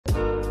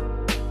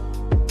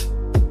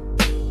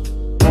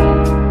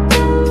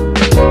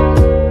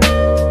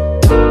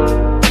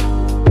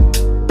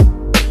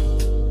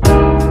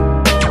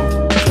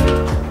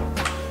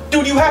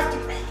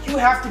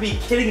be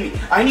kidding me.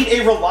 I need a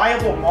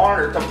reliable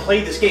monitor to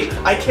play this game.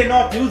 I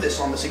cannot do this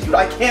on this computer.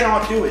 I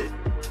cannot do it.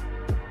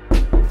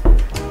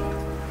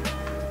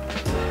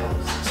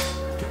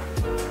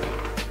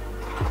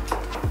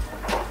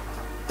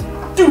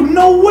 Dude,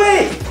 no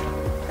way!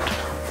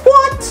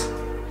 What?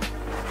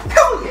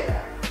 Hell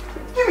yeah!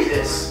 Give me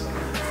this.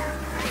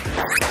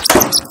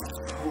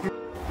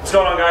 What's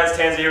going on, guys?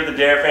 Tanzi here with the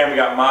Dare fam. We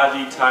got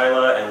Maji,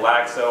 Tyla, and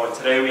Laxo, and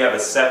today we have a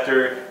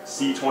Sceptre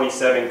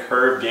C27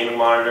 curved gaming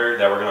monitor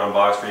that we're going to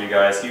unbox for you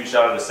guys. Huge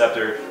shout out to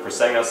Sceptre for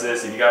sending us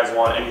this. If you guys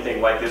want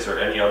anything like this or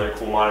any other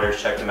cool monitors,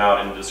 check them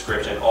out in the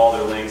description. All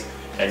their links,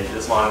 and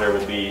this monitor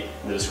will be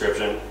in the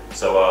description.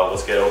 So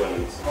let's get open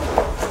these.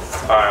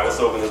 Alright, let's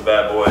open this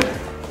bad boy.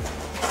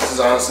 This is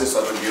honestly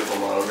such a beautiful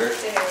monitor.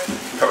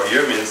 Bro, you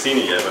haven't even seen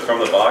it yet, but from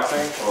the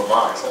boxing? From the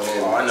box, I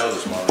mean. Oh, I know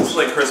this monitor. This is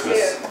like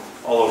Christmas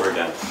all over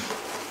again.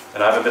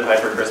 And I haven't been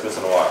hyped for Christmas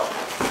in a while.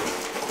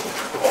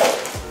 Oh.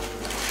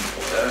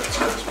 Let's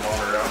turn this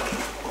monitor out.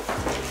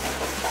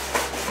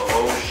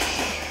 Oh,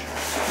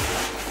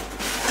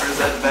 where's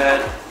that bad?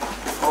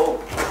 Oh.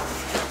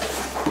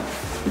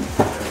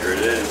 Here it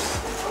is.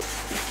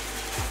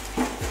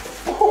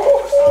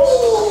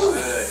 Oh,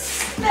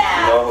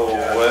 snap! No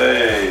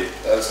way.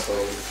 That's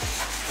clean.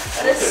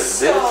 That is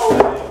so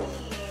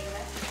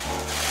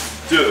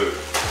Dude.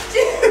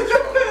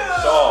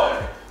 Dog.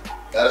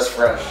 That is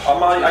fresh.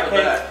 I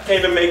can't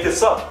even make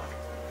this up.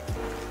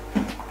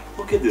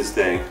 Look at this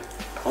thing.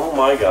 Oh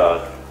my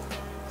god.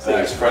 This thing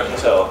is fresh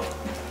as hell.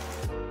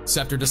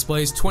 Sceptre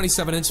Display's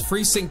 27-inch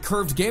FreeSync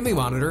curved gaming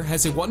monitor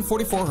has a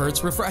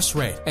 144Hz refresh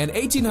rate, an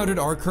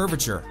 1800R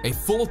curvature, a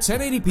full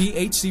 1080p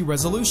HD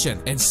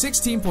resolution, and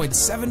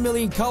 16.7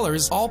 million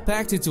colors, all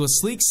packed into a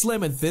sleek,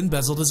 slim, and thin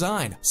bezel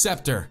design.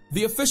 Sceptre,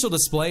 the official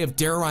display of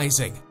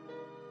DareRising.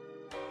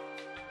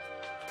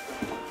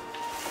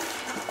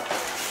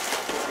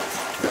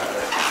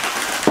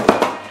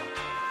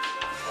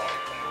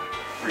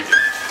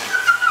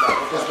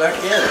 Goes back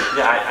in.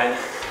 Yeah,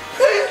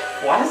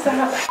 why does that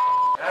happen?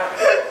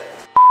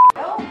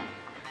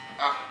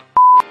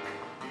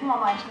 Come on,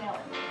 Mike, nail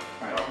it.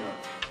 Alright,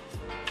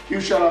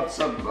 huge shout out to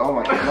some. Oh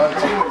my god.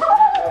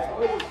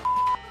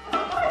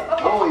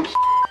 Holy sh.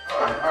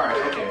 Alright,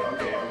 okay.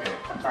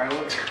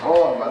 Alright,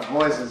 oh, my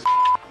voice is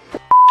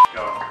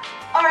go.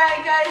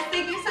 Alright guys,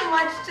 thank you so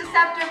much to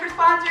Sceptre for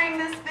sponsoring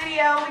this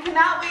video. We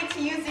cannot wait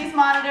to use these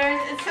monitors.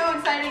 It's so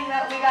exciting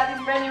that we got these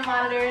brand new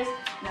monitors.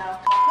 No,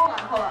 hold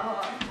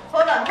on.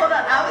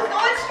 I was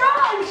going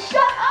strong.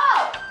 Shut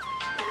up.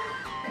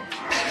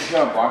 Just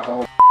gonna block the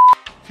whole.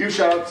 Huge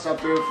shout out to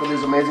Sceptre for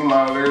these amazing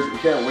monitors. We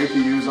can't wait to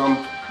use them.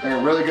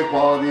 They're really good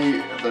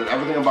quality.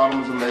 Everything about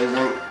them is amazing.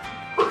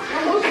 It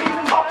was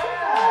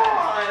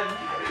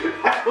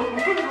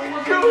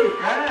good.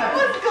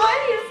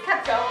 He just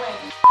kept going.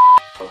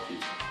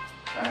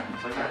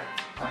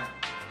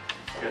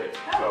 Get it.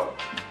 Go.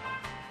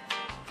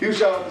 Huge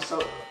shout out to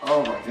Sceptre.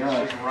 Oh my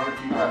god. Run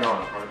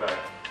it back.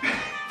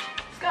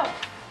 Let's go.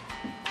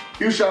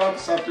 Huge shout out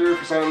to Sceptre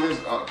for sending this.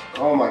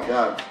 Oh my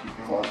god. Keep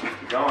going.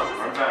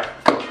 Run it back.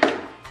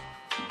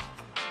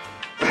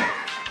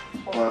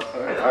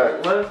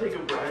 Alright. Let him take a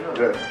break.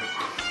 Good.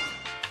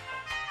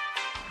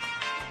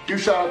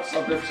 Huge shout out to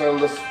Sceptre for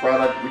sending this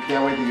product. We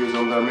can't wait to use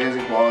them. They're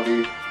amazing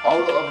quality. All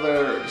of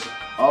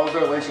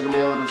their links are gonna be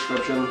in the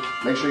description.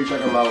 Make sure you check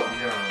them out.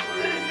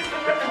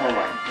 Oh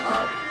my